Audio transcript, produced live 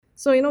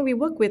So, we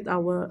work with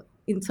our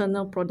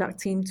internal product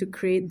team to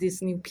create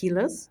these new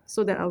pillars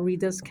so that our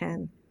readers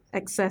can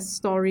access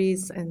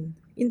stories and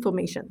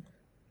information.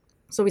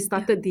 So we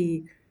started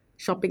the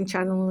shopping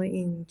channel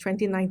in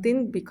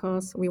 2019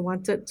 because we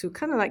wanted to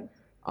kind of like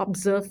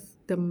observe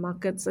the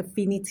market's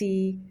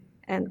affinity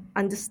and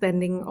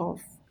understanding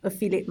of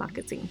affiliate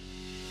marketing.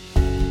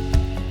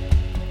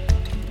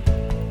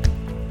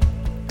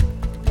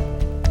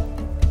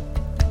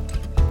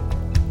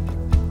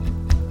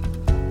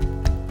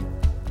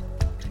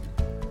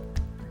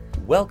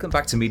 Welcome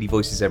back to Media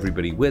Voices,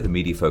 everybody. We're the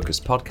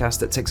media-focused podcast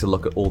that takes a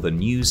look at all the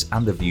news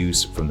and the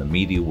views from the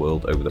media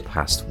world over the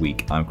past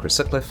week. I'm Chris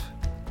Sutcliffe.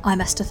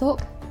 I'm Esther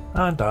Thorpe.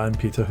 And I'm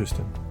Peter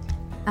Houston.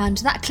 And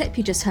that clip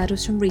you just heard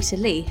was from Rita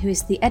Lee, who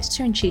is the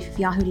editor-in-chief of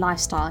Yahoo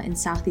Lifestyle in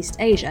Southeast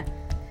Asia.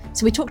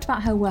 So we talked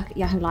about her work at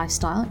Yahoo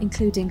Lifestyle,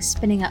 including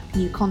spinning up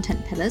new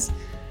content pillars,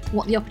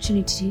 what the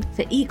opportunity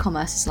for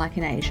e-commerce is like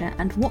in Asia,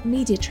 and what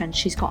media trends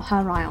she's got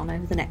her eye on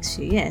over the next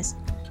few years.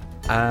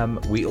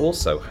 We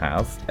also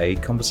have a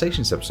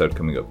conversations episode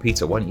coming up.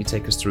 Peter, why don't you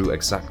take us through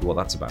exactly what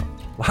that's about?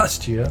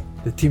 Last year,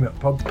 the team at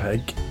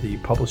PubPig, the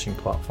publishing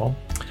platform,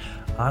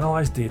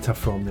 analysed data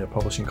from their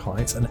publishing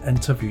clients and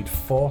interviewed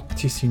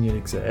 40 senior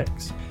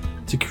execs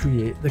to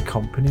create the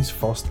company's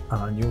first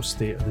annual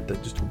State of the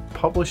Digital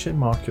Publishing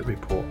Market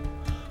report.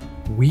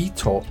 I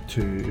talked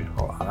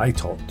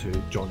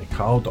to Johnny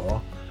Caldor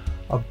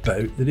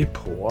about the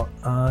report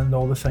and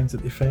all the things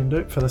that they found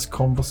out for this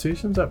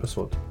conversations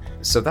episode.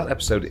 So that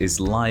episode is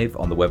live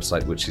on the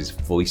website, which is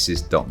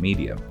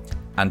voices.media.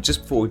 And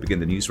just before we begin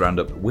the news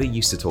roundup, we're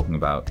used to talking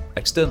about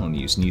external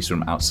news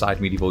from outside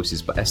Media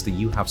Voices, but Esther,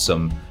 you have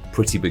some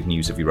pretty big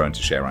news of your own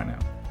to share right now.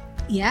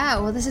 Yeah,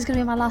 well, this is going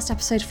to be my last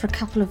episode for a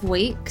couple of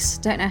weeks.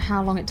 Don't know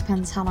how long, it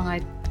depends how long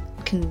I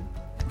can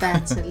bear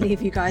to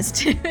leave you guys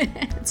to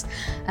it.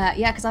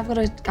 Because I've got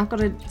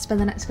to spend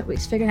the next couple of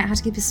weeks figuring out how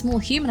to keep a small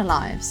human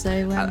alive. So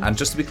and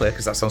just to be clear,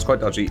 because that sounds quite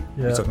dodgy,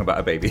 You're talking about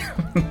a baby.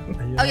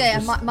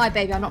 My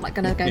baby. I'm not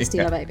going to go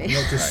steal a baby.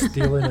 You're not just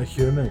stealing a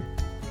human.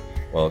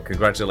 Well,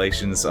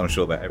 congratulations. I'm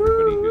sure that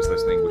everybody who's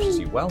listening wishes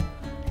you well.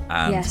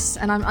 Yes,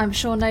 and I'm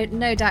sure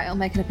no doubt it'll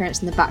make an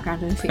appearance in the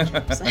background in a future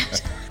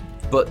episode.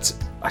 But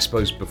I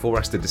suppose before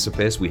Esther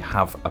disappears, we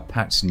have a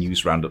packed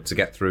news roundup to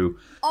get through.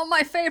 On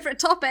my favourite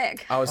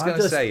topic. I was going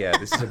to say,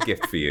 this is a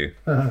gift for you.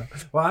 Well,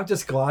 I'm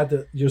just glad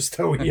that you're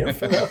still here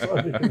for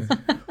this.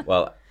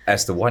 Well,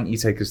 Esther, why don't you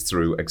take us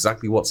through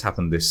exactly what's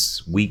happened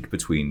this week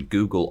between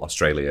Google,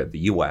 Australia, the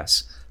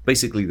US,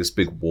 basically this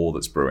big war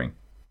that's brewing.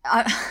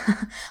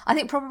 I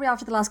think probably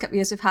after the last couple of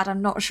years we've had,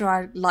 I'm not sure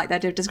I like the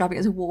idea of describing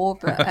it as a war,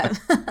 but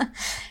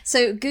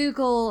so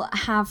Google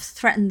have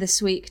threatened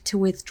this week to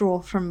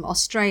withdraw from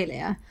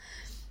Australia.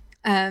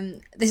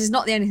 This is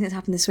not the only thing that's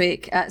happened this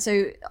week.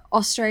 So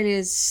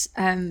Australia's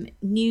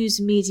news,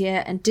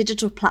 media and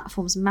digital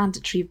platforms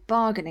mandatory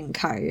bargaining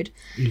code.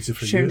 Easy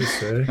for you to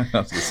say. I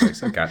was going to say,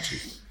 so catchy.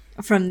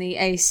 From the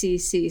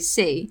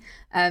ACCC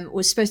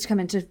was supposed to come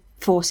into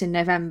force in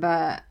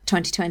November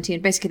 2020,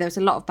 and basically there was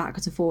a lot of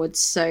backwards and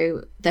forwards.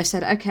 So they've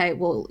said, okay,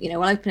 well,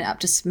 we'll open it up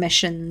to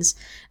submissions,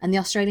 and the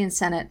Australian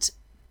Senate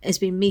has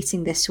been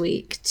meeting this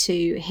week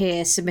to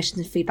hear submissions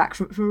and feedback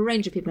from a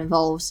range of people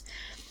involved,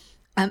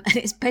 and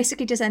it's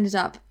basically just ended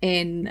up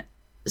in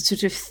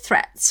sort of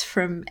threats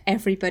from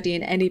everybody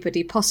and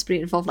anybody possibly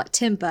involved. Like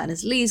Tim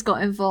Berners-Lee's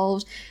got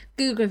involved,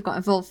 Google have got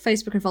involved,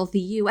 Facebook involved, the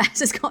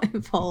US has got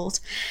involved,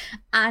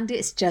 and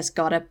it's just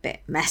got a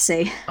bit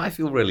messy. I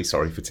feel really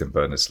sorry for Tim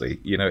Berners-Lee.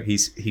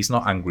 He's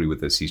not angry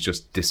with us, he's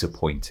just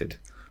disappointed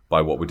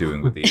by what we're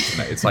doing with the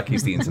internet. It's like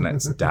he's the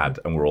internet's dad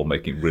and we're all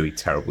making really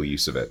terrible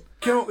use of it.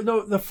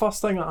 The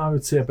first thing I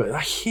would say about it, I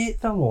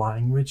hate the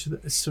language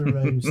that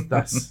surrounds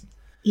this.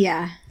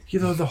 Yeah.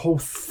 The whole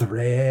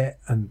threat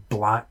and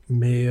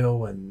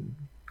blackmail and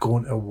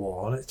going to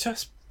war. It's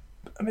just,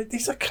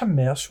 these are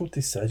commercial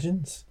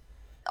decisions.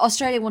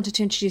 Australia wanted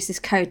to introduce this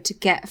code to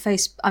get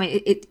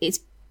it's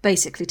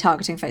basically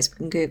targeting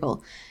Facebook and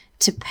Google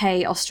to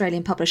pay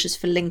Australian publishers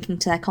for linking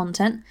to their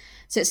content.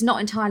 So it's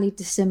not entirely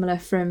dissimilar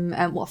from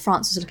what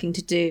France was looking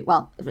to do.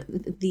 Well,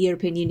 the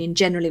European Union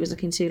generally was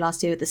looking to do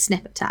last year with the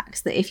snippet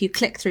tax, that if you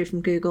click through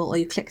from Google or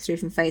you click through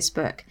from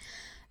Facebook,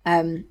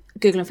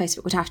 Google and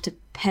Facebook would have to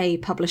pay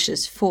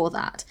publishers for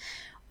that,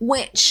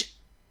 which,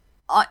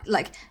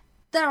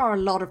 there are a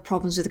lot of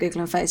problems with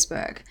Google and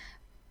Facebook.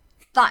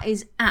 That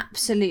is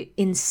absolute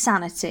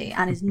insanity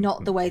and is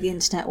not the way the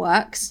internet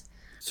works.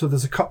 So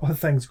there's a couple of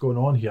things going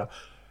on here.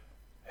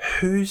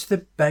 Who's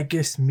the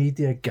biggest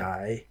media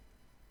guy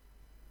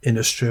in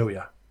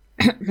Australia?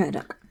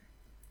 Murdoch.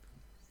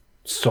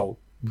 So,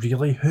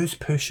 really, who's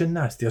pushing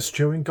this? The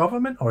Australian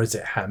government, or is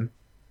it him?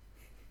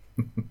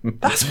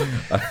 That's what...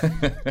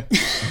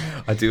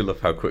 I do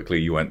love how quickly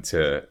you went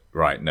to,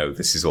 right, no,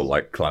 this is all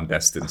like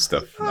clandestine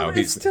stuff. No,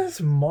 it's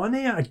just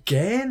money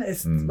again.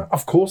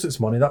 Of course it's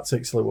money. That's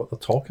actually what they're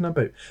talking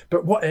about.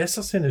 But what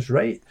Esther's saying is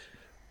right.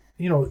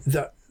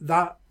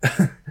 That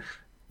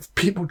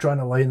people trying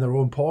to line their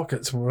own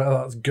pockets, whether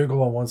that's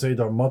Google on one side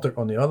or Murdoch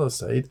on the other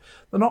side,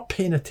 they're not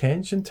paying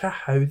attention to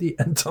how the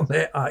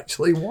internet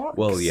actually works.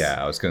 Well,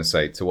 yeah, I was going to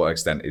say, to what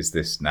extent is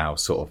this now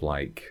sort of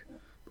like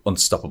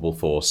unstoppable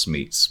force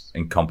meets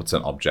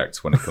incompetent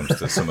object when it comes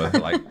to some of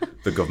like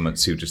the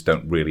governments who just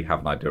don't really have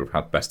an idea of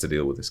how best to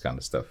deal with this kind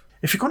of stuff?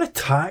 If you're going to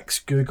tax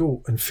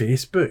Google and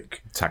Facebook,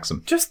 Tax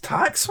them. just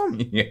tax them.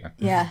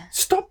 Yeah.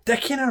 Stop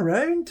dicking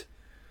around.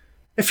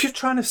 If you're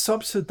trying to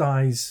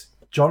subsidise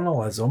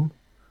journalism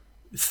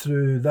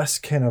through this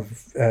kind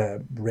of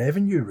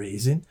revenue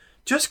raising,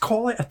 just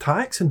call it a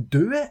tax and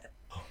do it.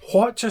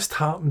 What just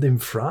happened in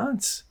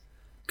France?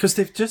 Because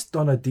they've just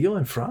done a deal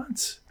in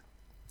France.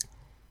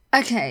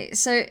 Okay,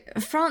 so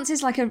France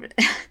is like a...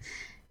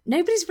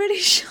 Nobody's really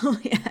sure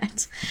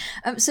yet.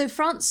 So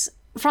France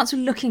were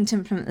looking to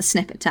implement the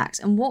snippet tax,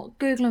 and what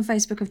Google and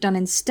Facebook have done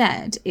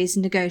instead is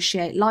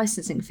negotiate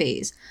licensing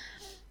fees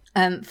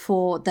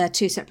for their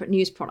two separate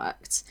news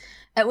products,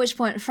 at which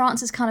point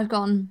France has kind of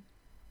gone,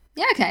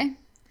 yeah, okay.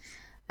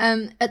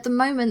 At the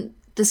moment,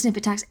 the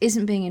snippet tax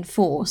isn't being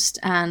enforced,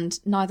 and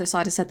neither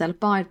side has said they'll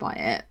abide by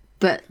it.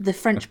 But the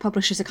French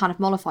publishers are kind of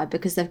mollified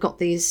because they've got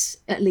these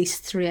at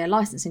least 3-year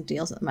licensing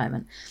deals at the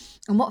moment.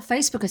 And what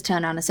Facebook has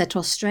turned around and said to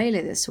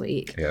Australia this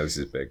week, Yeah, this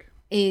is big.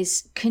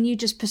 is can you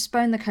just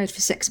postpone the code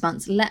for 6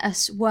 months? Let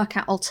us work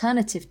out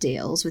alternative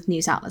deals with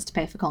news outlets to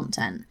pay for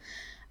content,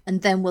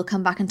 and then we'll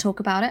come back and talk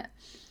about it.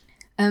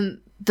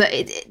 But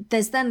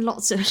there's then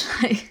lots of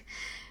like...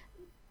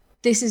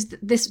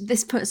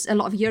 This puts a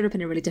lot of Europe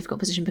in a really difficult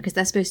position because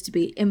they're supposed to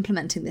be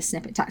implementing this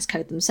snippet tax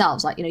code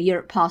themselves. Like,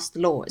 Europe passed the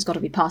law; it's got to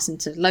be passed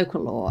into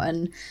local law,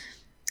 and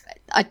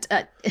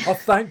Oh,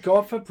 thank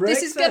God for Brexit.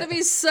 this is going to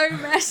be so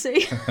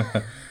messy.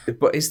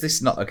 But is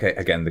this not, okay,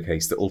 again, the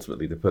case that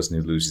ultimately the person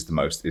who loses the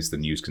most is the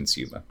news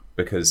consumer?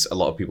 Because a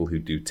lot of people who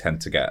do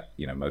tend to get,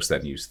 most of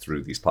their news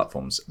through these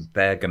platforms,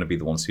 they're going to be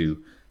the ones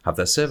who have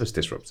their service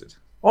disrupted.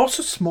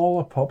 Also,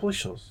 smaller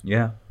publishers.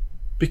 Yeah.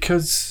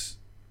 Because,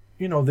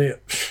 they,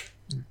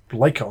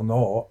 like it or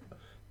not,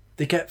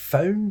 they get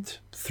found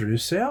through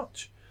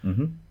search.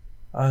 Mm-hmm.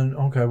 And,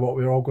 okay,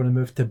 we're all going to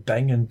move to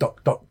Bing and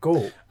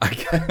DuckDuckGo.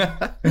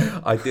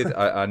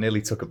 I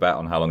nearly took a bet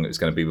on how long it was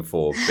going to be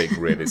before Bing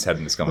reared its head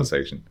in this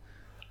conversation.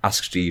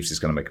 Ask Jeeves is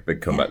going to make a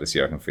big comeback this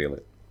year, I can feel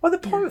it. Well, the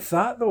point with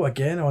that, though,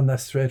 again, on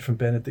this thread from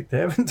Benedict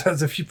Evans,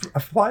 is if you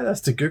apply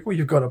this to Google,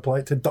 you've got to apply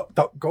it to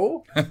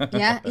DuckDuckGo.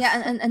 Yeah,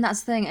 and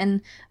that's the thing.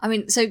 And I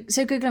mean, so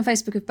Google and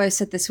Facebook have both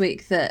said this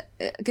week that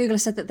Google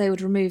has said that they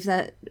would remove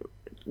their...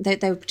 They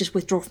would just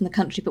withdraw from the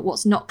country, but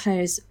what's not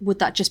clear is would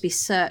that just be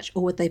search,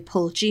 or would they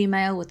pull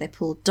Gmail, would they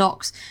pull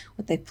Docs,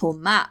 would they pull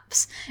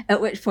Maps?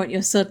 At which point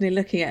you're suddenly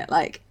looking at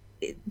like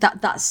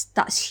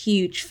that's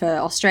huge for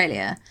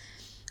Australia.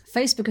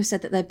 Facebook have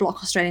said that they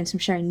block Australians from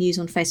sharing news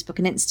on Facebook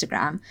and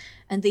Instagram,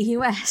 and the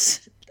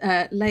US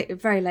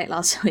very late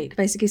last week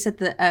basically said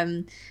that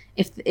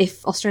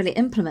if Australia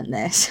implement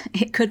this,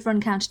 it could run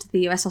counter to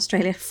the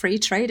US-Australia free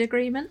trade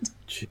agreement.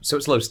 So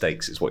it's low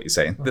stakes, is what you're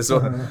saying. There's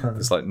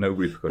like no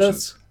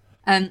repercussions.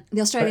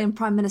 The Australian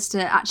Prime Minister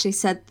actually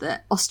said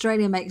that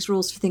Australia makes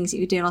rules for things that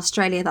you do in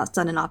Australia. That's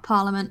done in our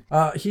parliament.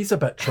 He's a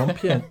bit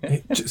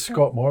Trumpian.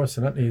 Scott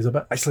Morrison, isn't he? He's a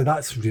bit... Actually,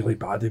 that's really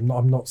bad.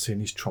 I'm not saying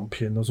he's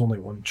Trumpian. There's only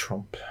one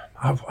Trump.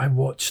 I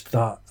watched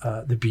that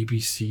the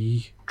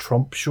BBC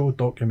Trump show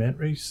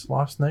documentaries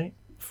last night.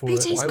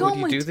 He's Why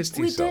gone. would you do this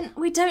to yourself?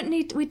 We don't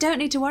need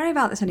to worry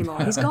about this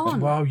anymore. He's gone.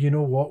 Well, you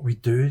know what we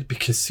do,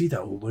 because see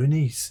the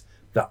loonies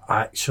that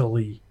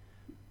actually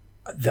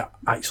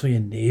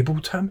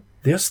enabled him,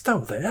 they're still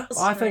there.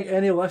 I think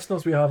any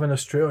listeners we have in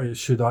Australia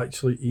should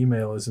actually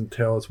email us and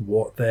tell us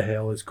what the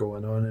hell is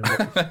going on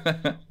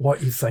and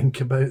what you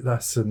think about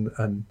this.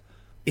 And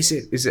Is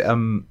it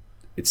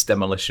it's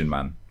Demolition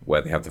Man,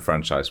 where they have the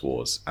franchise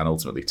wars, and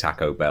ultimately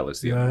Taco Bell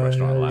is the only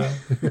restaurant allowed.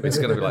 It's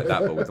going to be like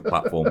that, but with the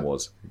platform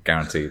wars,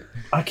 guaranteed.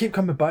 I keep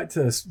coming back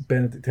to this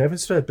Benedict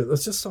Evans thread, but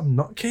there's just some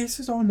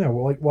nutcases on there.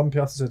 Well, like one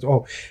person says,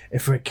 "Oh,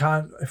 if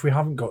we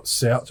haven't got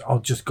search, I'll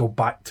just go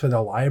back to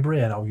the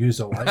library and I'll use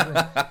the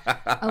library."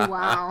 Oh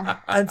wow!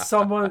 And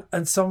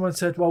someone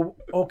said, "Well,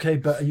 okay,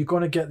 but are you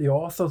going to get the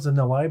authors in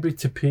the library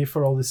to pay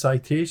for all the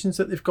citations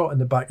that they've got in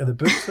the back of the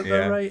books that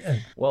they're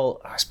writing?"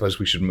 Well, I suppose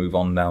we should move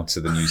on now to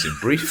the news in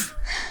brief,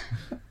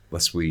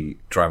 lest we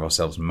drive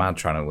ourselves mad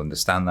trying to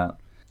understand that.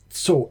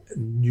 So,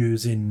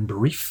 news in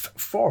brief,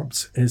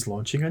 Forbes is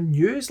launching a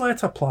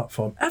newsletter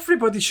platform.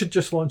 Everybody should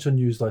just launch a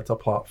newsletter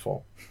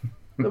platform.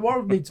 The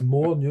world needs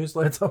more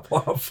newsletter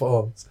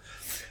platforms.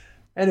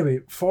 Anyway,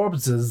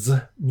 Forbes'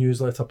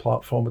 newsletter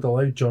platform would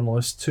allow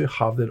journalists to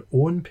have their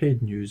own paid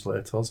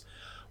newsletters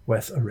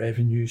with a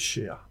revenue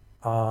share.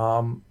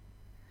 I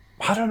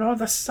don't know,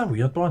 this is a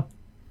weird one.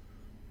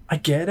 I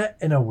get it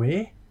in a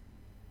way.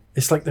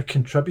 It's like the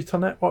contributor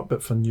network,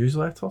 but for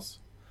newsletters.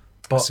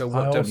 But So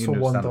what don't you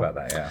understand about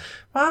that? Yeah.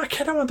 I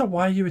kind of wonder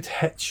why you would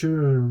hitch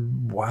your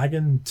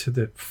wagon to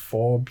the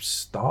Forbes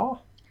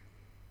star.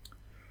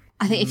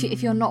 I think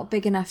if you're not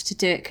big enough to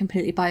do it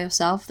completely by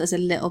yourself, there's a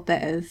little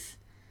bit of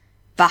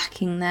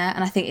backing there,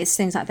 and I think it's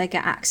things like they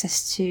get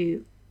access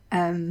to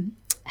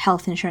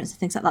health insurance and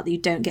things like that you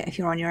don't get if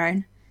you're on your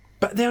own.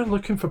 But they're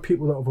looking for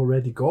people that have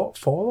already got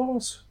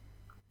followers.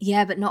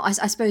 Yeah, but not.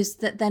 I suppose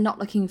that they're not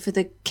looking for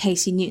the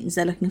Casey Newtons.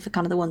 They're looking for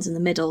kind of the ones in the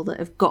middle that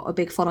have got a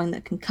big following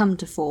that can come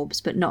to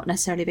Forbes, but not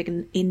necessarily big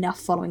enough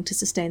following to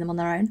sustain them on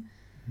their own.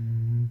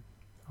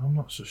 I'm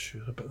not so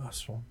sure about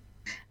this one.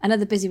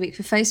 Another busy week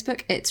for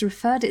Facebook. It's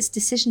referred its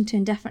decision to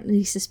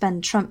indefinitely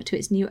suspend Trump to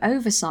its new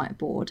oversight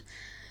board.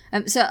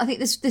 So I think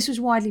this was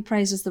widely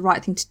praised as the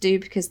right thing to do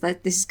because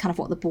this is kind of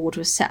what the board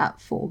was set up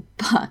for.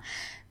 But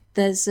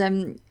there's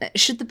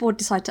should the board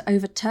decide to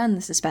overturn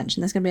the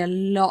suspension, there's going to be a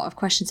lot of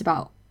questions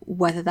about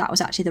whether that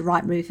was actually the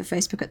right move for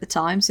Facebook at the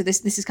time. So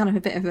this is kind of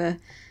a bit of a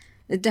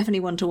definitely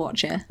one to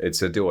watch here.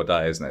 It's a do or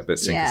die, isn't it? But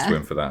sink or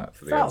swim for that,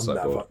 for the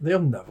outside board. They'll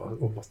never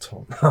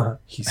overturn that,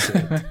 he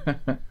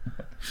said.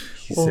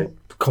 He said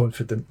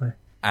confidently.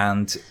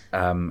 And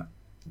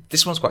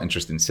this one's quite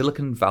interesting.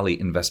 Silicon Valley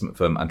investment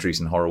firm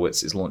Andreessen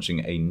Horowitz is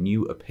launching a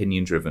new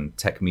opinion-driven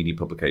tech media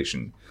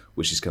publication,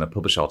 which is going to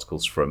publish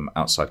articles from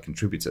outside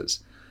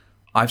contributors.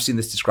 I've seen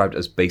this described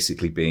as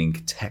basically being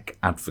tech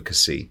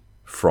advocacy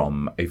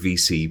from a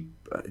VC.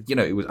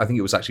 I think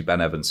it was actually Ben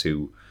Evans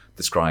who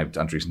described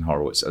Andreessen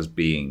Horowitz as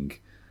being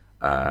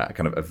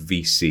kind of a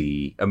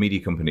VC, a media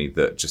company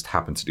that just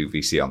happened to do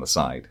VC on the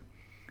side.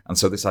 And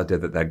so this idea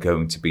that they're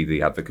going to be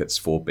the advocates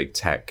for big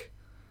tech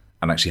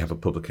and actually have a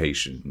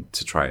publication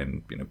to try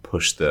and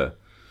push the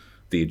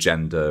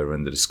agenda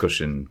and the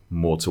discussion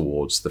more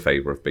towards the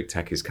favour of big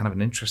tech is kind of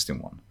an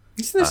interesting one.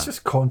 Isn't this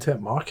just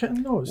content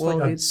marketing though?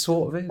 It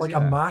sort of is. Like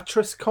a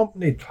mattress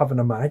company having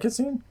a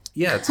magazine?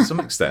 Yeah, to some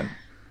extent.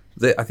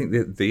 I think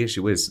the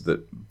issue is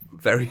that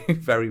very,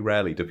 very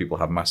rarely do people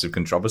have massive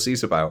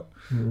controversies about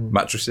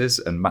mattresses,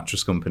 and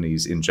mattress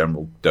companies in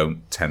general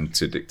don't tend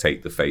to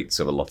dictate the fates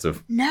of a lot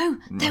of. No,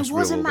 there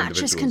was a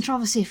mattress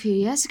controversy a few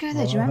years ago,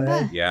 though. Do you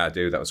remember? Yeah, I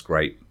do. That was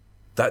great.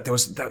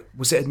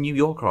 Was it a New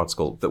Yorker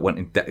article that went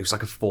in? It was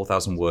like a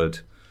 4,000 word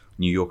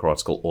New Yorker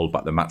article all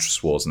about the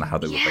mattress wars and how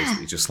they were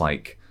basically just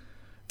like.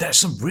 There's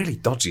some really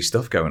dodgy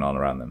stuff going on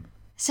around them.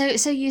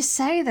 So you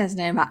say there's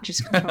no mattress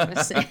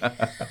controversy?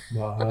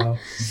 Wow.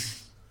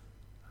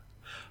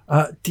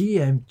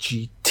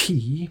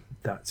 DMGT,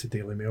 that's a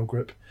Daily Mail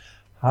group,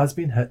 has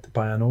been hit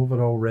by an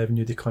overall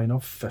revenue decline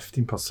of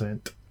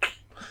 15%.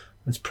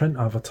 Its print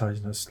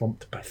advertising has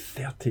slumped by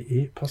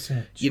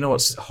 38%. You know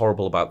what's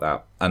horrible about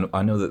that? And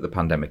I know that the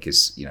pandemic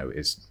is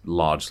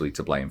largely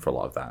to blame for a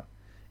lot of that.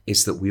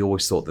 Is that we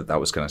always thought that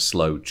was going to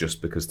slow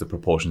just because the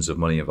proportions of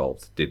money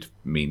involved did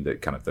mean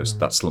that kind of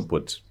that slump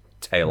would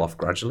tail off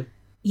gradually.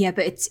 Yeah,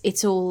 but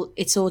it's all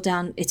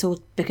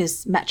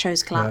because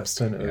Metro's collapsed.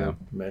 Yeah, it's down to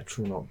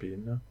Metro not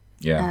being there.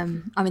 Yeah.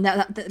 I mean,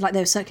 that like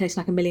they were circulating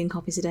like 1 million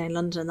copies a day in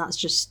London. That's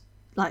just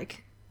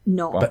like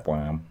not. But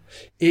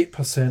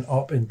 8%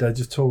 up in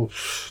digital,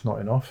 not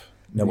enough.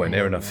 Nowhere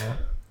near enough.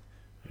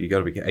 You got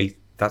to be 8.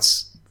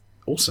 That's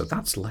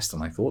less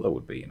than I thought that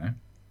would be.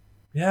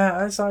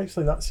 Yeah, it's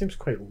actually that seems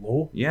quite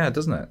low. Yeah,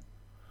 doesn't it?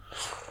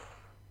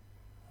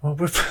 Well,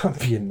 we're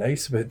being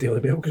nice about Daily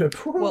Mail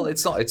Group. Well,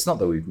 it's not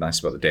that we're nice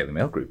about the Daily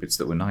Mail Group. It's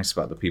that we're nice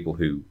about the people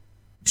whose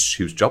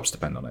jobs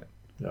depend on it.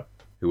 Yeah.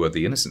 Who are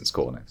the innocents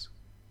calling it.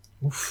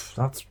 Oof,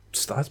 that's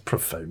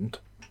profound.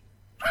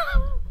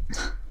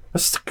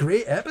 That's a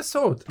great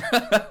episode.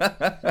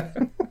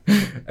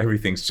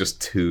 Everything's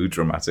just too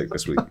dramatic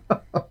this week.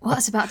 Well,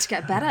 it's about to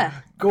get better.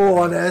 Go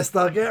on,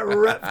 Esther, get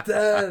ripped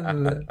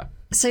in.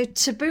 So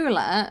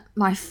Taboola,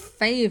 my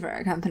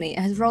favourite company,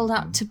 has rolled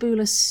out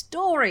Taboola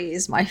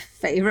Stories, my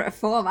favourite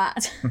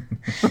format.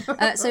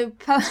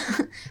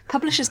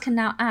 Publishers can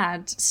now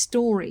add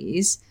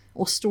stories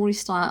or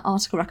story-style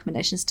article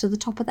recommendations to the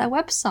top of their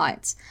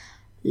websites.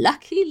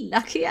 Lucky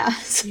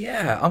us.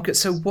 Yeah, I'm good.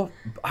 So what?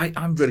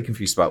 I'm really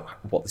confused about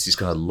what this is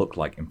going to look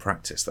like in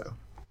practice, though.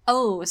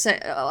 Oh, so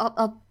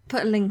I'll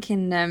put a link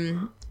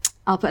in.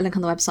 I'll put a link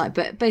on the website,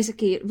 but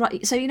basically,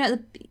 right. So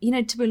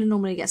Taboola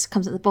normally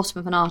comes at the bottom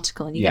of an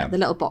article, and you get the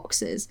little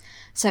boxes.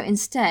 So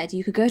instead,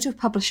 you could go to a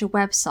publisher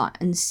website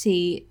and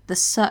see the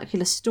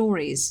circular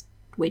stories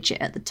widget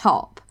at the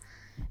top,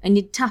 and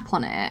you'd tap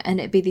on it, and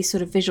it'd be these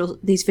sort of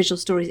visual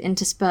stories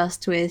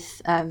interspersed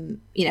with,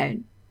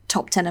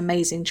 top 10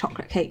 amazing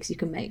chocolate cakes you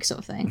can make, sort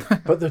of thing.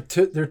 But they're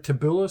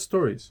Taboola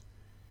stories.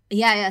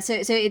 Yeah. So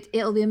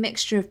it'll be a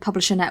mixture of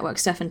Publisher Network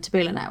stuff and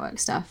Taboola Network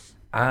stuff.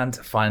 And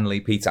finally,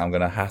 Peter, I'm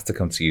going to have to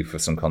come to you for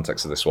some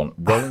context of this one.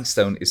 Rolling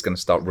Stone is going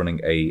to start running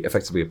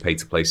effectively a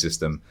pay-to-play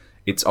system.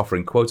 It's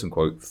offering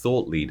quote-unquote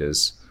thought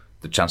leaders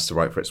the chance to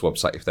write for its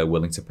website if they're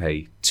willing to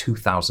pay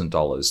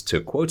 $2,000 to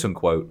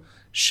quote-unquote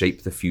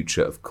shape the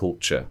future of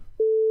culture.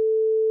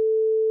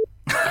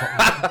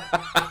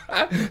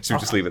 So we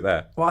just leave it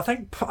there. Well, I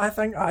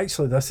think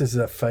actually this is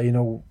the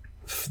final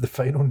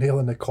nail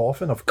in the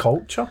coffin of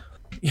culture.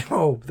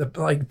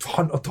 Like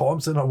Hunter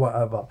Thompson or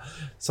whatever.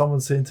 Someone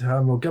saying to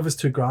him, "Well, give us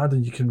 $2,000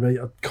 and you can write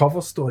a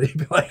cover story." He'd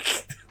be like,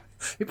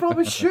 he'd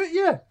probably shoot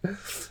you.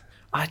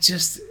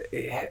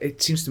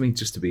 It seems to me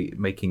just to be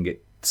making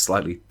it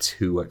slightly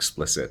too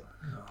explicit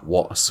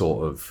what a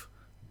sort of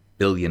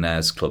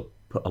billionaires club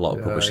a lot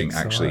of publishing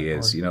actually is.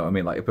 exactly. You know what I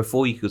mean? Like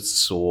before you could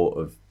sort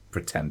of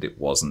pretend it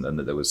wasn't and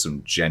that there was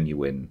some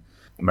genuine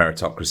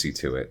meritocracy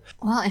to it.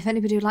 Well, if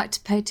anybody would like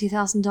to pay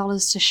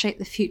 $2,000 to shape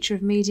the future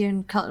of media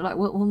and culture, like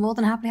we'll more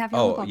than happily have you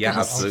on the Oh podcast. yeah,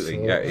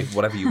 absolutely. Yeah,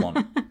 whatever you want.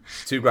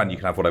 $2,000, you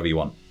can have whatever you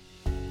want.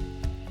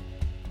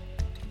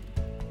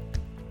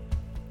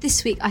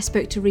 This week I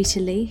spoke to Rita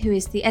Lee, who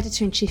is the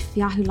editor-in-chief of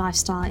Yahoo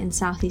Lifestyle in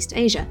Southeast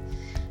Asia.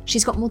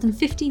 She's got more than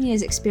 15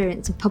 years'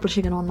 experience in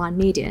publishing and online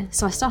media,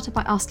 so I started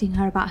by asking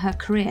her about her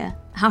career,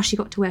 how she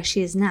got to where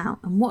she is now,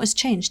 and what has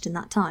changed in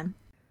that time.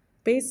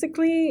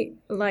 Basically,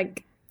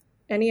 like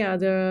any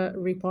other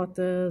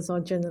reporters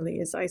or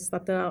journalists, I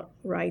started out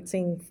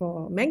writing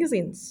for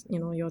magazines,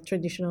 your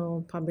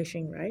traditional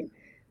publishing, right?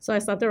 So I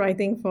started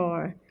writing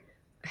for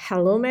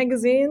Hello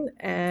Magazine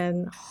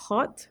and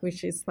Hot,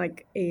 which is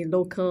like a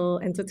local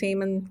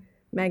entertainment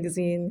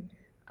magazine.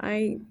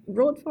 I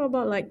wrote for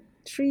about like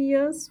 3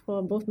 years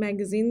for both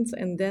magazines,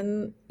 and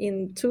then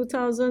in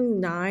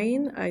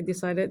 2009 I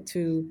decided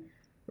to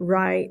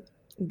ride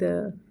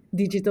the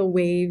digital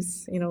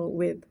waves,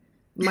 with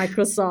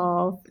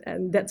Microsoft,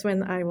 and that's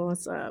when I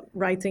was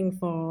writing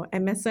for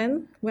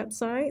MSN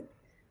website.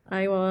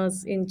 I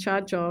was in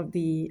charge of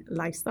the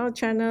lifestyle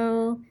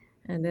channel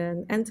and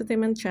then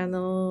entertainment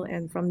channel,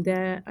 and from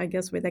there, I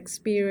guess with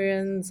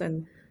experience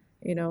and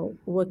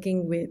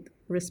working with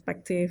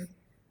respective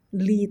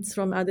leads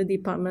from other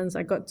departments,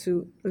 I got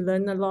to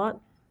learn a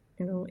lot,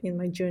 in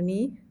my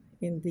journey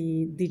in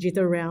the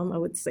digital realm, I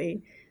would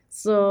say.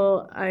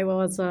 So I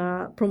was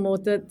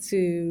promoted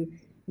to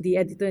the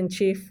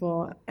editor-in-chief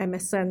for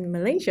MSN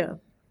Malaysia.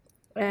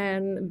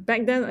 And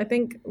back then, I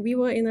think we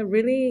were in a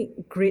really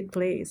great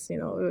place.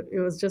 It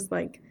was just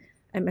like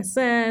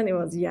MSN, it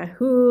was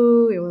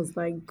Yahoo, it was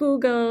like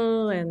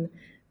Google, and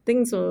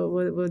things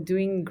were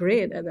doing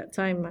great at that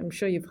time. I'm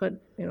sure you've heard,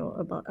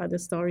 about other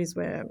stories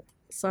where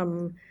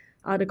some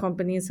other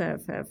companies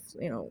have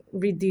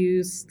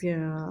reduced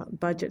their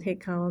budget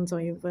headcounts or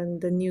even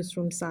the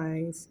newsroom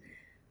size.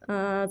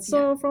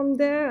 So from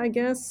there, I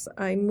guess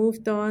I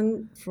moved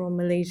on from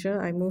Malaysia.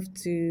 I moved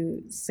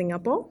to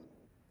Singapore.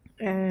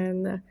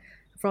 And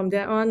from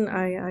there on,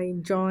 I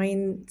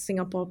joined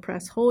Singapore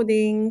Press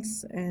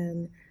Holdings,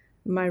 and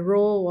my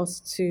role was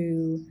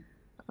to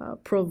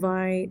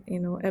provide,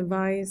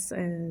 advice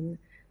and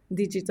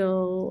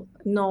digital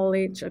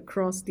knowledge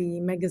across the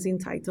magazine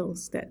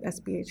titles that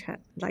SPH had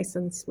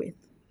licensed with,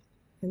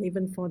 and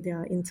even for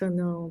their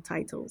internal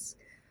titles.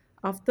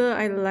 After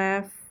I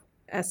left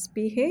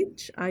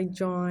SPH, I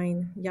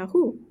joined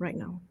Yahoo right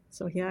now.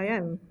 So here I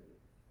am.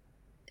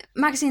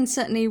 Magazines,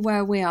 certainly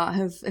where we are,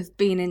 have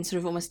been in sort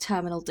of almost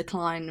terminal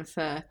decline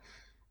for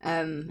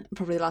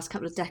probably the last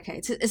couple of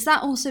decades. Has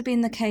that also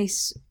been the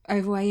case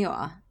over where you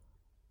are?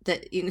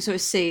 That you can sort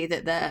of see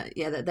that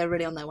they're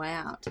really on their way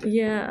out.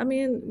 Yeah, I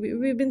mean,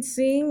 we've been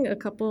seeing a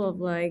couple of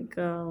like,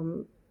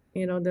 the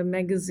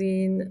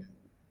magazine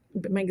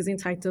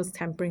titles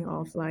tampering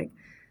off. Like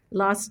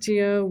last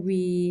year,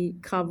 we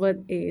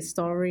covered a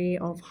story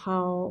of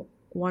how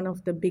one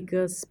of the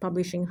biggest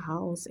publishing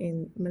house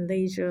in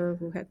Malaysia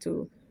who had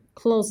to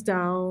close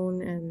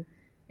down, and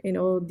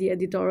the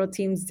editorial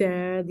teams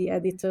there, the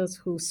editors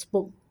who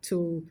spoke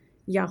to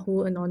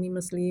Yahoo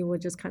anonymously were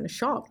just kind of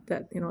shocked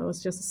that it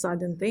was just a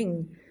sudden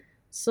thing.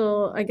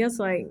 So I guess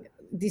like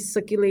the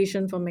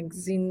circulation for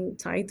magazine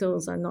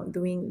titles are not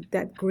doing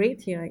that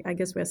great here. I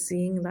guess we're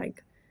seeing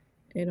like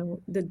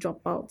the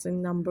dropouts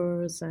in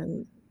numbers,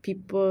 and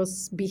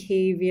people's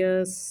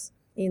behaviors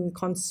in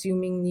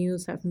consuming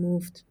news have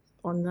moved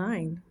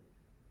online.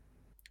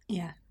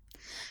 Yeah.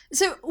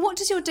 So what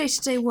does your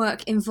day-to-day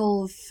work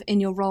involve in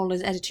your role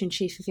as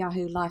editor-in-chief of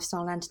Yahoo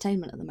Lifestyle and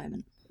Entertainment at the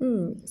moment?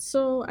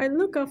 So I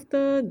look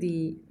after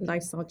the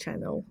lifestyle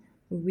channel.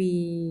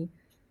 We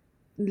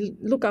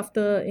look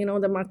after,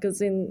 the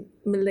markets in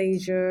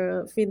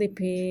Malaysia,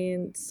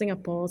 Philippines,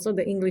 Singapore, so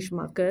the English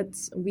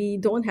markets. We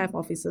don't have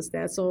offices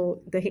there,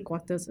 so the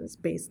headquarters is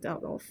based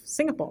out of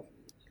Singapore.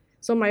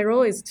 So my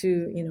role is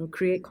to,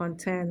 create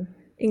content,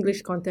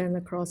 English content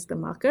across the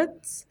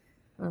markets,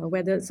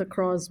 whether it's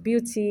across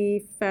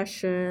beauty,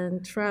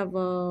 fashion,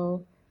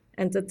 travel,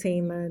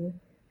 entertainment.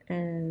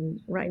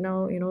 And right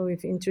now,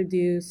 we've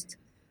introduced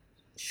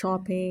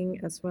shopping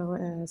as well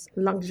as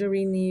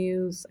luxury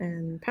news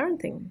and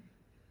parenting.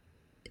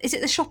 Is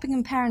it the shopping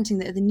and parenting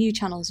that are the new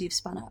channels you've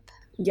spun up?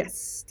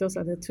 Yes, those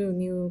are the two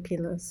new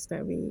pillars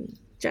that we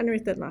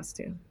generated last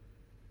year.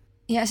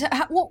 Yeah, so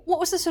what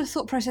was the sort of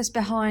thought process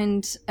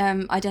behind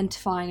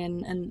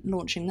identifying and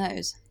launching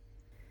those?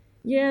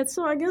 Yeah,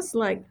 so I guess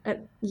like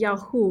at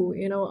Yahoo,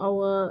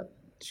 our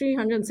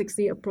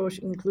 360 approach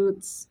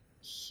includes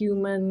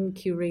human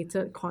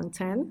curated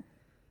content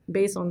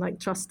based on like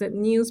trusted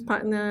news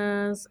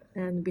partners,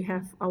 and we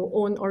have our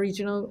own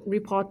original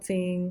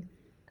reporting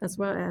as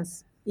well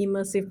as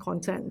immersive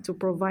content to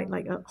provide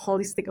like a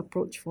holistic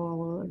approach for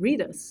our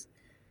readers.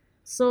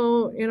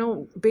 So,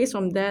 based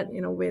on that,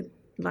 with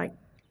like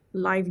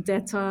live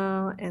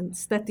data and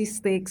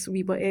statistics,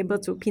 we were able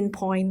to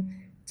pinpoint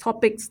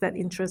topics that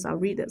interest our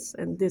readers.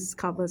 And this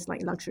covers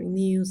like luxury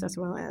news as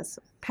well as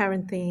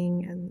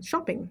parenting and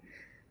shopping.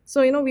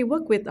 So, we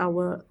work with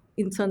our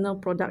internal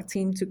product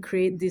team to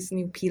create these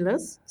new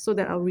pillars so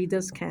that our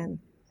readers can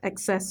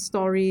access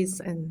stories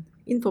and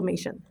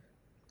information.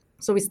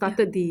 So we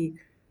started the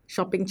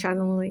shopping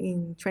channel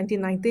in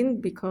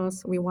 2019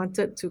 because we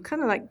wanted to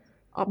kind of like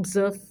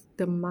observe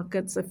the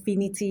market's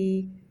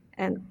affinity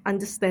and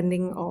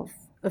understanding of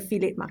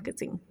affiliate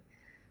marketing.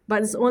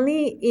 But it's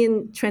only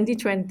in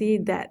 2020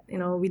 that,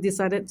 we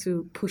decided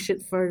to push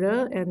it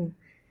further. And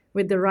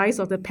with the rise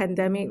of the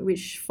pandemic,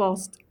 which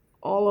forced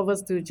all of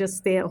us to just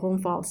stay at home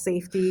for our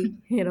safety,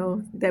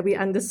 that we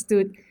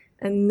understood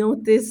and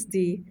noticed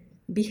the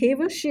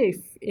behavior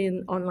shift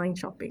in online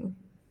shopping.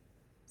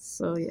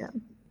 So, yeah.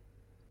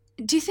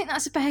 Do you think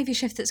that's a behaviour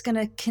shift that's going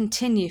to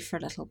continue for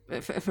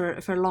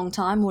a long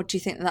time, or do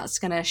you think that's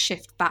going to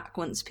shift back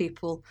once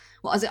people?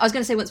 Well, I was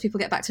going to say once people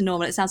get back to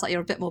normal. It sounds like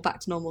you're a bit more back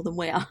to normal than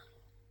we are.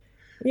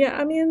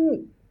 Yeah,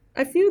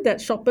 I feel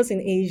that shoppers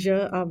in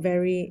Asia are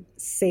very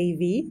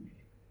savvy.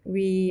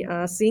 We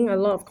are seeing a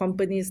lot of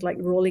companies like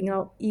rolling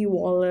out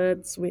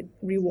e-wallets with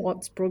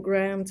rewards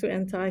program to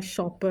entice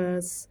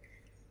shoppers.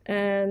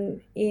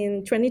 And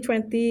in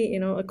 2020,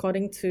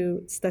 according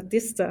to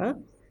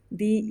Statista,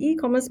 the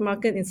e-commerce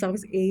market in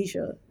Southeast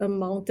Asia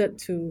amounted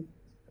to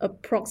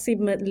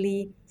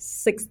approximately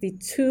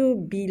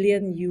 $62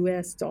 billion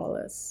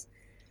US.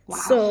 Wow.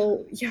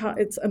 So yeah,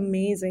 it's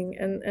amazing.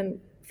 And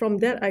from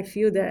that, I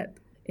feel that,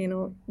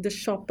 the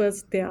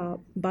shoppers, they are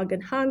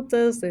bargain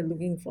hunters, they're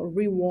looking for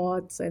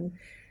rewards. And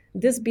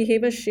this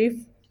behavior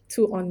shift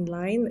to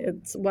online,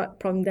 it's what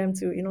prompted them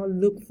to,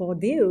 look for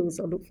deals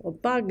or look for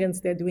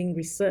bargains. They're doing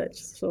research.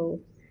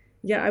 So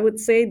yeah, I would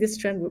say this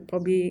trend would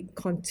probably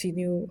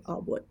continue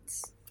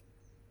upwards.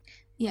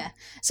 Yeah.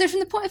 So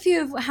from the point of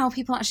view of how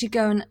people actually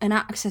go and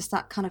access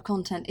that kind of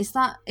content, is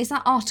that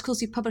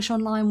articles you publish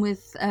online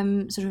with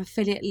sort of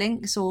affiliate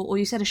links, or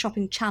you said a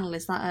shopping channel?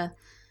 Is that a...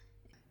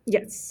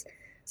 Yes.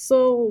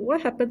 So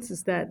what happens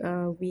is that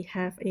we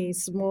have a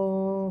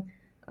small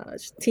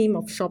team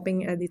of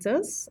shopping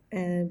editors,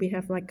 and we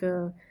have like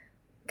a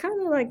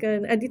kind of like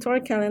an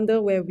editorial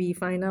calendar where we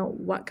find out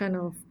what kind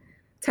of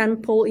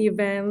tentpole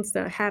events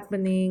that are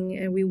happening,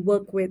 and we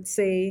work with,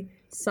 say,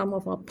 some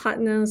of our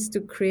partners to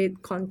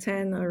create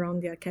content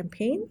around their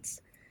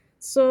campaigns.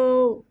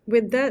 So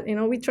with that,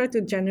 we try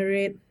to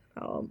generate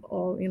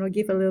or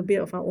give a little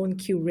bit of our own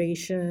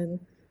curation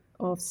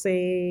of,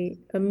 say,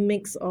 a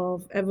mix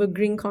of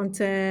evergreen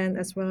content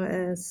as well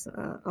as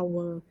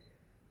our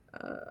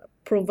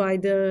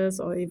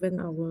providers or even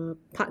our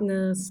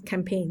partners'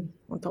 campaign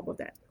on top of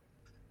that.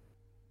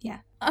 Yeah.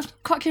 I'm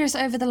quite curious,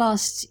 over the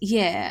last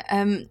year,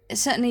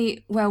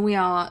 certainly where we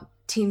are,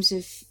 teams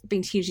have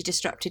been hugely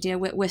disrupted.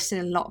 We're still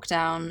in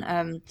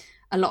lockdown.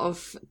 A lot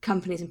of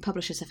companies and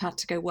publishers have had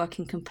to go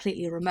working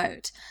completely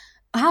remote.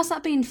 How's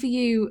that been for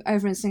you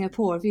over in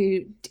Singapore?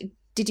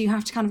 Did you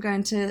have to kind of go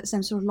into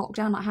some sort of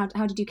lockdown? Like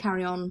how did you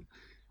carry on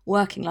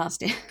working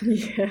last year?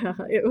 Yeah,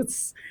 it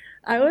was.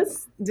 I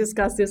always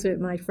discuss this with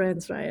my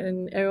friends, right?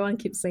 And everyone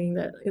keeps saying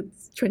that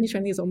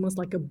 2020 is almost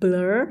like a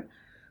blur.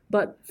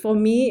 But for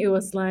me, it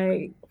was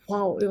like,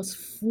 wow, it was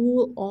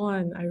full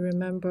on. I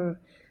remember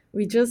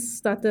we just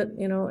started,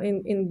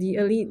 in the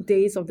early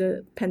days of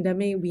the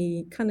pandemic,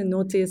 we kind of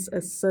noticed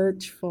a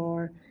surge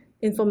for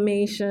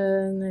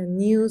information and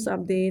news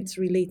updates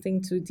relating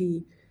to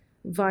the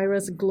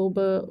virus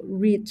global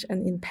reach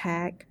and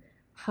impact,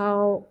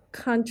 how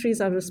countries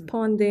are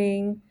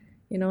responding,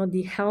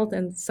 the health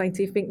and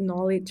scientific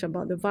knowledge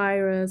about the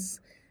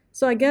virus.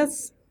 So I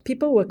guess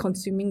people were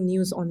consuming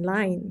news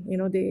online.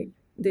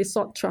 They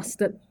sought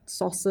trusted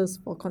sources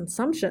for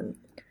consumption.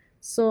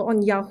 So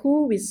on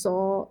Yahoo, we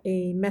saw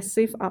a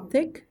massive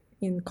uptick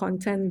in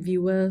content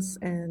viewers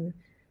and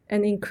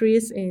an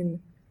increase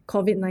in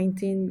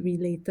COVID-19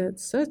 related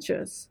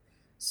searches.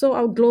 So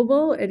our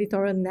global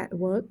editorial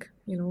network,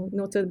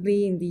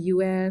 notably in the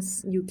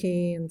US, UK,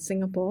 and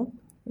Singapore,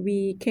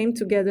 we came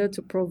together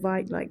to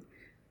provide like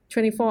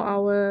 24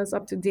 hours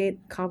up-to-date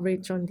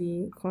coverage on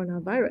the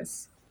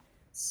coronavirus.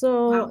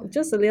 So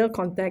just a little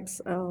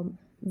context,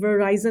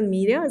 Verizon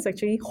Media is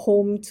actually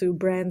home to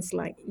brands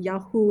like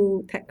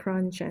Yahoo,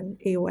 TechCrunch, and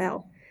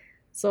AOL.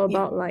 So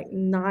about like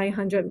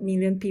 900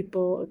 million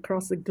people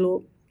across the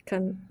globe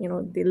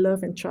they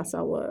love and trust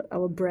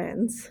our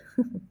brands.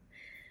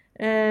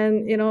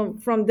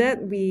 And, from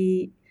that,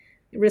 we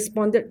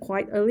responded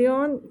quite early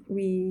on.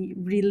 We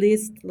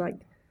released like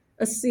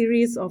a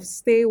series of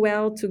Stay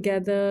Well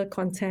Together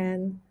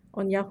content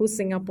on Yahoo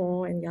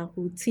Singapore and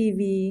Yahoo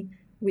TV,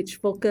 which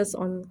focus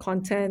on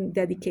content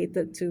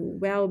dedicated to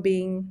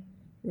well-being,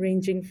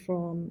 ranging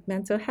from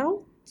mental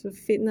health to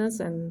fitness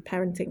and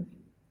parenting.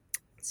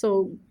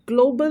 So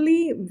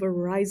globally,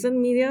 Verizon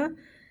Media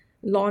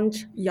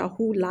launched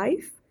Yahoo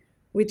Live,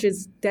 which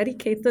is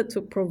dedicated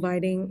to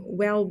providing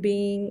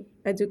well-being,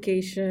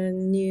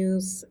 education,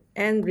 news,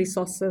 and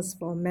resources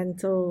for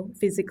mental,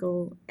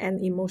 physical,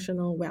 and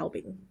emotional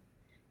well-being.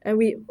 And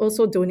we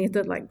also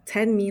donated like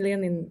 10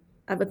 million in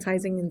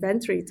advertising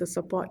inventory to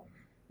support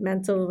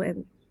mental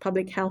and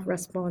public health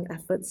response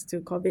efforts to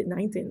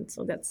COVID-19.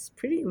 So that's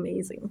pretty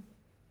amazing.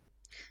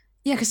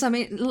 Yeah, because I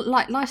mean,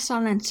 like lifestyle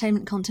and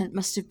entertainment content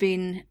must have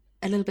been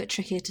a little bit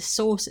trickier to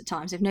source at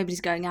times. If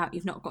nobody's going out,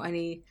 you've not got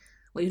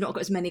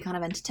as many kind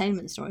of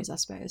entertainment stories, I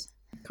suppose.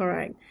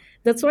 Correct.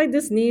 That's why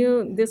this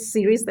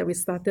series that we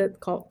started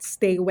called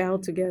Stay Well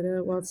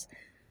Together was,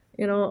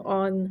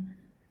 on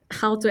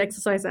how to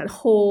exercise at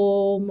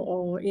home,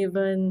 or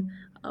even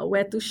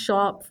where to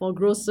shop for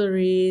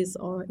groceries,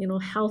 or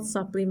health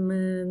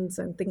supplements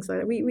and things like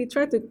that. We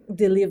try to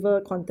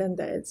deliver content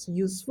that is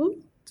useful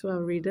to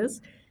our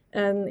readers,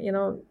 and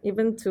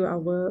even to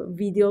our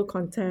video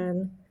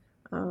content,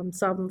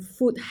 some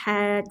food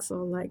hacks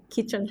or like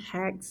kitchen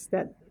hacks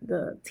that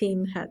the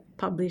team had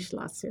published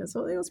last year.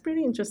 So it was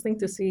pretty interesting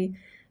to see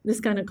this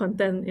kind of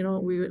content.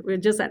 We're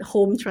just at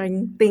home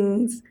trying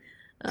things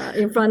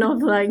in front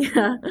of like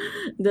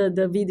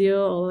the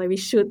video, or like we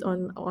shoot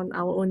on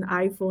our own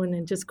iPhone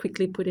and just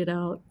quickly put it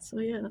out. So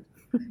yeah.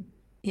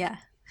 Yeah.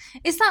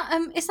 Is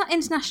that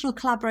international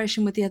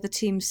collaboration with the other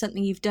teams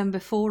something you've done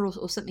before,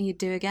 or something you'd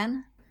do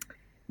again?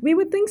 We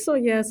would think so,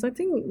 yes. I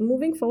think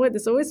moving forward,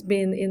 it's always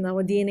been in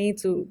our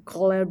DNA to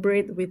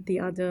collaborate with the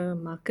other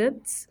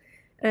markets.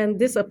 And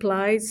this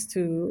applies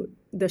to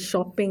the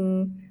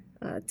shopping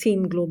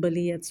team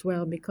globally as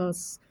well,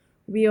 because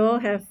we all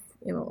have,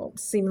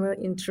 similar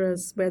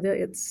interests, whether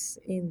it's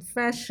in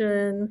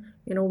fashion,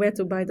 where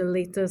to buy the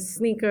latest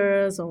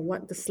sneakers or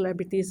what the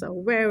celebrities are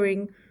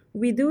wearing.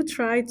 We do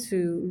try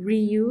to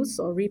reuse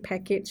or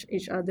repackage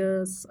each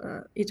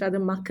other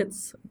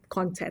markets'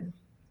 content.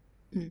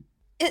 Mm.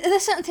 Are there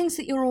certain things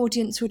that your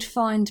audience would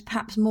find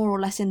perhaps more or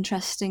less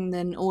interesting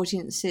than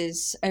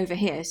audiences over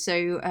here?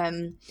 So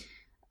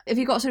have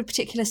you got sort of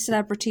particular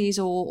celebrities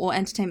or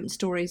entertainment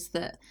stories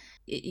that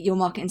your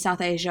market in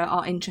South Asia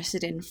are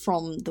interested in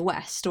from the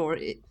West? Or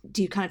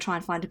do you kind of try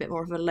and find a bit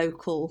more of a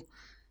local,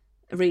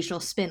 regional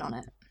spin on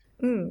it?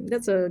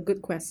 That's a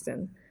good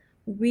question.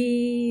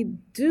 We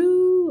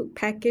do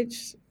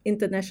package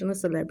international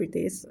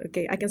celebrities.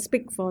 Okay, I can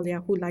speak for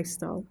Yahoo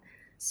Lifestyle.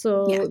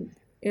 So... yeah.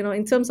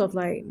 In terms of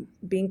like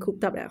being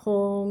cooped up at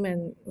home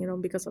and,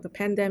 because of the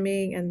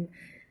pandemic, and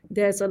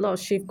there's a lot of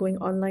shift going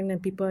online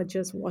and people are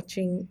just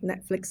watching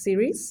Netflix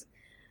series.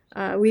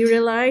 We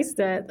realized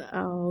that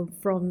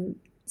from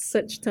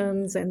search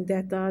terms and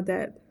data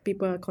that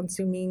people are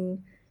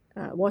consuming,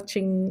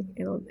 watching,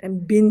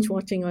 and binge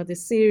watching all the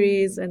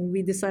series. And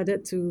we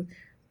decided to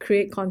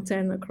create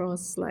content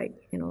across like,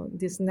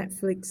 this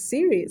Netflix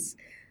series.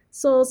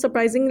 So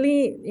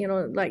surprisingly,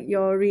 like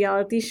your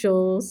reality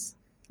shows,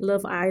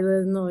 Love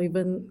Island, or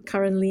even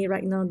currently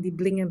right now the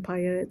Bling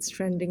Empire, it's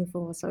trending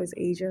for Southeast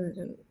Asia,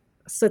 and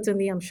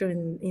certainly I'm sure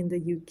in the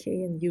UK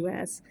and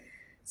US.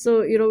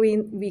 So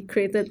we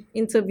created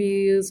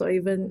interviews or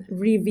even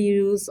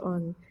reviews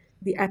on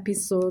the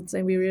episodes,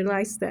 and we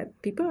realized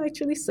that people are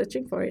actually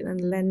searching for it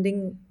and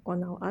landing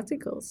on our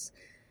articles.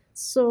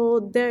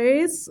 So there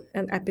is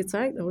an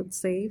appetite, I would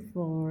say,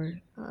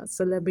 for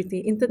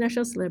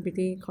international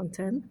celebrity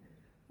content.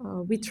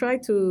 We try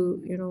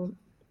to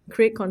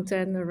create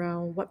content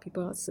around what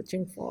people are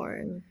searching for,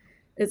 and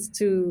it's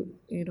to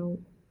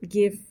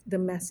give the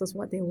masses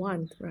what they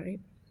want, right?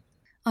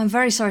 I'm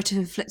very sorry to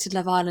have inflicted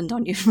Love Island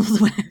on you from all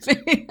the way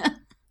over.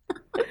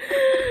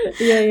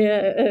 Yeah,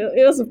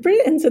 it was pretty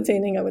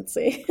entertaining, I would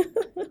say.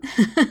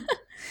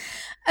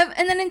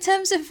 And then in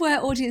terms of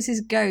where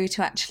audiences go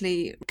to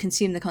actually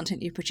consume the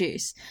content you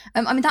produce,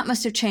 that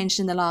must have changed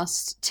in the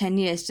last 10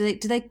 years. Do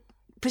they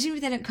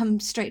presumably they don't come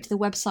straight to the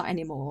website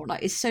anymore?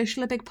 Like, is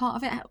social a big part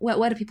of it?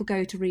 Where do people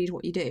go to read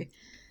what you do?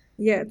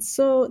 Yeah,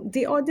 so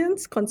the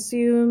audience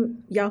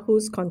consume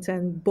Yahoo's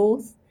content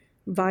both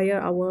via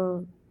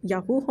our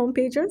Yahoo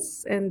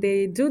homepages, and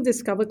they do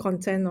discover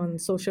content on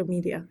social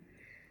media.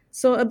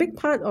 So a big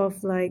part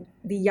of like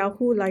the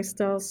Yahoo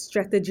Lifestyle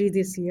strategy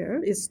this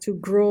year is to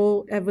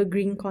grow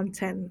evergreen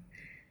content.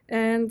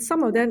 And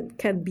some of them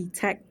can be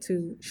tagged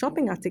to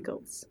shopping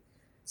articles.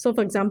 So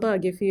for example, I'll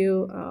give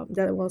you,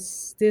 there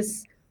was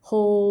this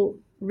whole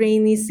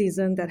rainy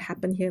season that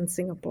happened here in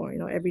Singapore.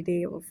 Every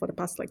day for the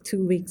past like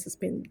 2 weeks, it's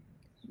been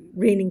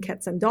raining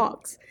cats and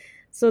dogs.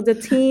 So the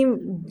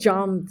team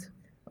jumped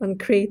on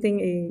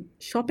creating a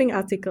shopping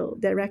article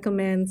that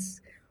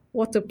recommends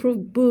waterproof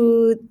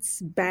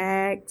boots,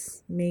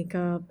 bags,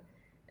 makeup.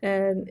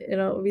 And,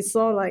 we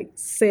saw like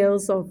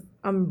sales of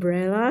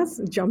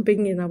umbrellas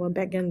jumping in our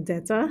backend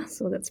data.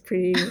 So that's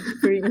pretty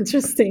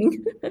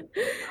interesting.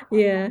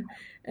 Yeah.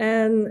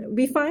 And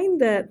we find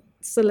that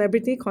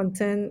celebrity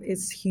content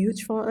is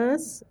huge for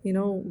us.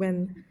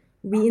 When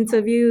we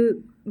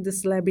interview the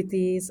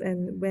celebrities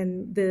and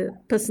when the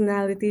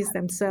personalities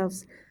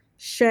themselves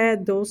share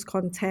those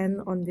content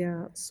on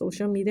their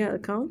social media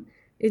account,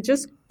 it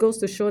just goes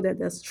to show that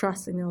there's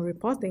trust in our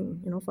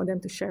reporting, for them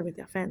to share with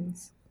their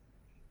fans.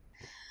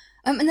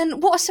 And then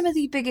what are some of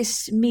the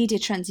biggest media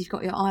trends you've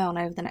got your eye on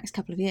over the next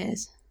couple of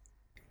years?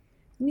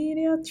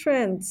 Media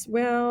trends.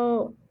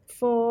 Well,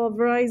 for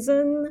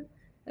Verizon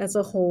as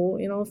a whole,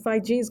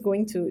 5G is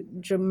going to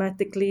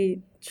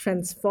dramatically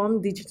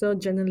transform digital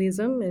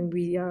journalism, and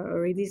we are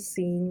already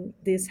seeing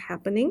this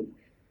happening.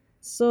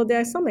 So there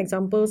are some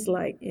examples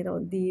like,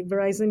 the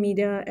Verizon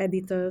Media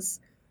editors,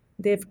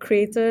 they've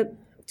created,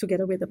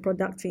 together with the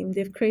product team,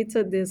 they've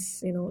created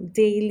this,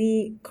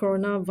 daily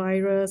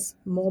coronavirus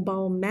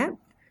mobile map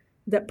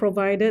that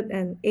provided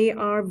an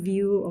AR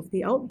view of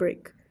the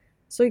outbreak.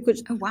 So you could,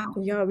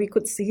 we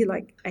could see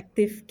like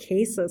active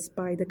cases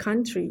by the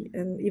country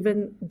and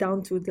even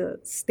down to the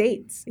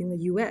states in the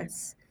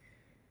US.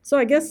 So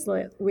I guess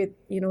like with,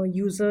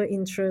 user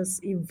interests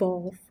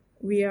evolve,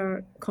 we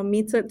are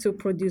committed to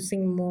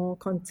producing more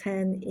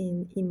content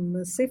in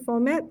immersive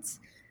formats.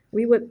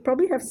 We would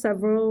probably have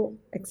several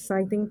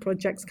exciting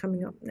projects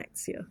coming up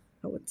next year,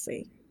 I would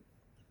say.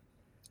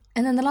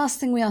 And then the last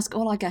thing we ask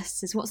all our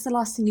guests is, what's the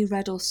last thing you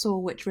read or saw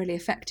which really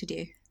affected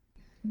you?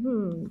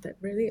 That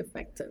really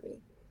affected me.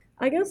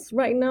 I guess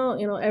right now,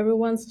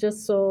 everyone's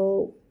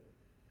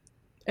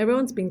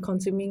been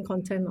consuming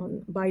content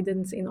on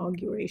Biden's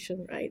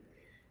inauguration, right?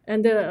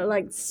 And there are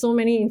like so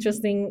many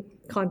interesting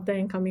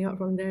content coming out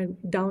from there,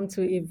 down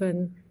to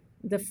even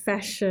the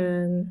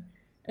fashion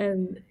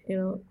and,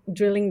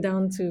 drilling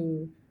down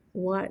to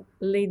what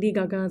Lady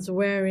Gaga's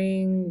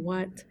wearing,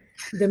 what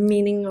the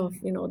meaning of,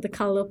 the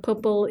color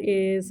purple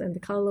is and the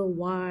color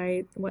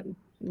white,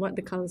 what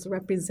the colors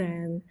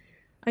represent.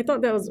 I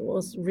thought that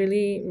was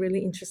really,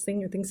 really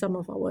interesting. I think some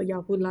of our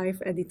Yahoo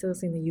Live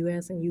editors in the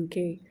US and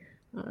UK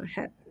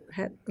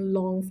had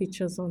long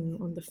features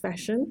on the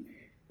fashion.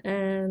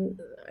 And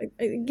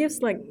it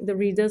gives like the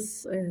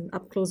readers an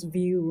up-close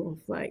view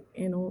of like,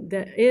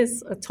 there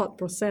is a thought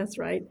process,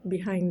 right,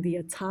 behind the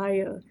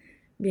attire,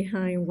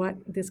 behind what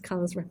these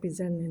colors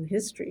represent in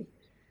history.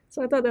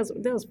 So I thought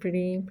that was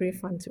pretty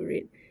fun to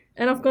read.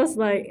 And of course,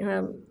 like,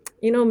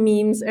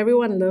 memes,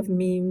 everyone loves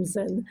memes,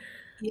 and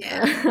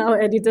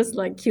our editors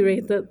like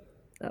curated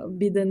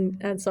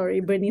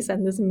Bernie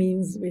Sanders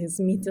memes with his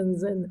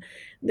mittens, and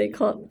they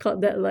called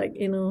that like,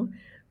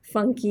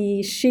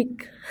 funky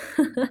chic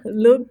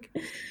look.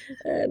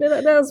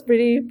 That was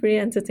pretty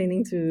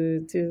entertaining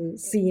to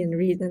see and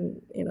read, and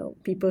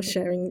people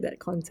sharing that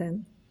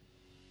content.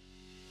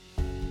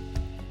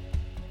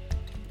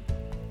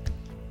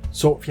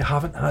 So if you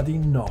haven't had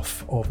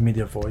enough of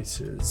Media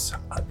Voices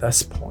at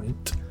this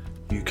point,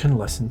 you can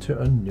listen to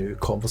a new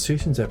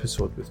Conversations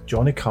episode with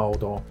Johnny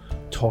Caldor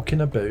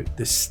talking about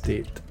the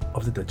state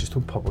of the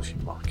digital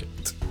publishing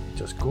market.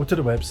 Just go to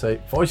the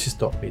website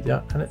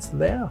voices.media and it's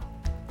there.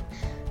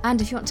 And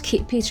if you want to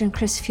keep Peter and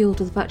Chris fueled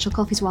with virtual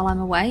coffees while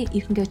I'm away,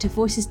 you can go to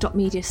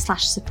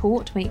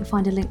voices.media/support, where you can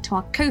find a link to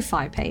our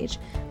Ko-Fi page.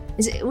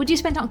 Would you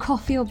spend it on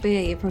coffee or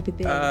beer? You'd probably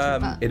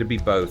beer. It'd be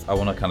both. I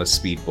want to kind of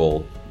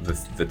speedball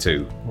the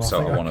two. Well,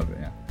 so I want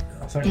to.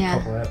 I think a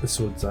couple of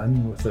episodes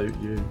in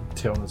without you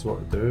telling us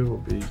what to do will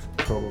be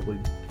probably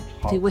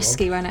hard. Do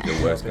whiskey, won't it?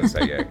 The worst going to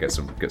say, get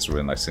some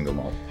really nice single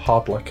malt.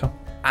 Hard liquor.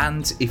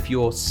 And if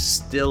you're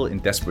still in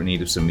desperate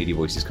need of some Media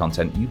Voices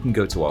content, you can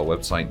go to our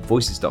website,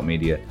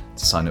 voices.media,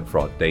 to sign up for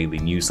our daily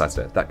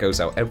newsletter. That goes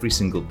out every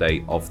single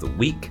day of the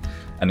week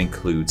and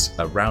includes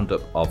a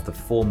roundup of the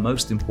 4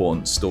 most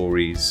important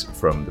stories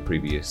from the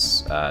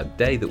previous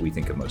day that we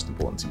think are most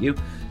important to you.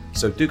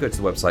 So do go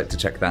to the website to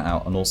check that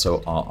out, and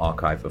also our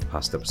archive of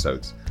past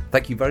episodes.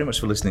 Thank you very much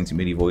for listening to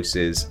Media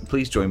Voices.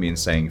 Please join me in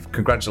saying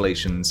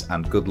congratulations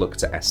and good luck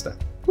to Esther.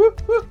 Woo!